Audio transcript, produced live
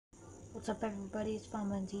What's up, everybody? It's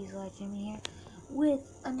Jimmy here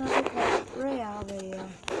with another Clash Royale video.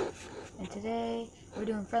 And today we're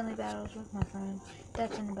doing friendly battles with my friend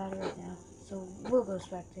that's in the battle right now. So we'll go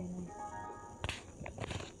spectating him.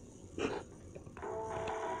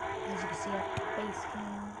 As you can see, I have face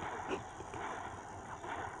cam.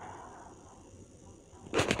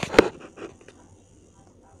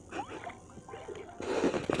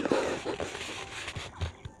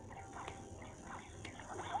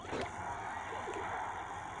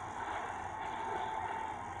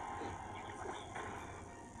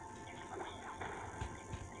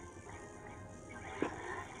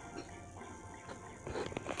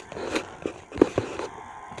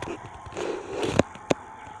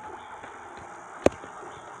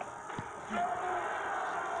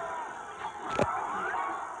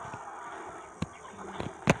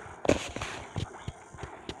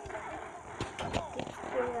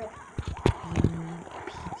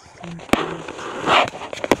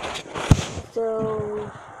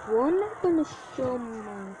 So, I'm not gonna show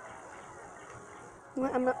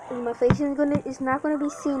my face is not gonna be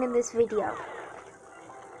seen in this video.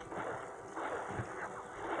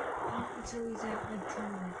 Until he's at like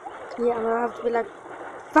 10 minutes. Yeah, I'm gonna have to be like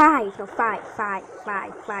five.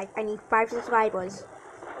 I need 5 subscribers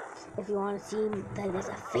if you want to see that there's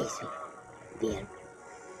a face reveal.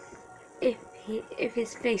 If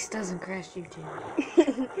his face doesn't crash YouTube.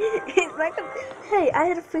 It's like hey, I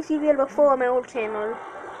had a face reveal before on my old channel.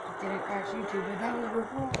 It didn't crash YouTube, but that was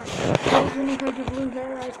before. That was when he had your blue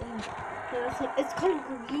hair, I think. It's called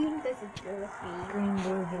green. This is Green,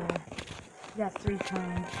 blue hair. You got 3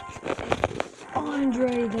 times.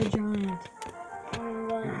 Andre the Giant.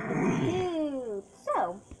 Dude,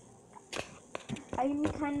 so I'm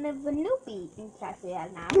kind of a newbie in Clash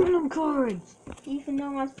Royale now. Random cards! Even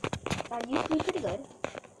though I used to be pretty good.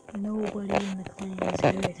 Nobody in the clan is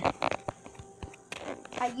good.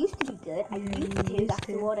 I used to be good. I used to. That's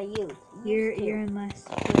the word I used. You're in last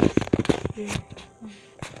place.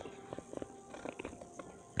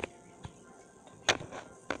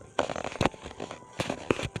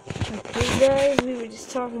 Okay, guys, we were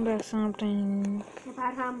just talking about something.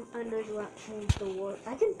 About how I'm under the war.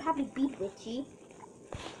 I can probably beat Richie.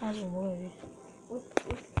 Probably.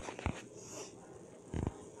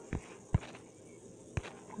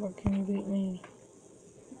 What can you beat me?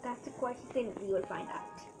 That's a question we will find out.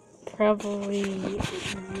 Probably yes,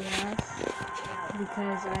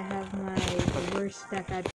 because I have the worst deck I've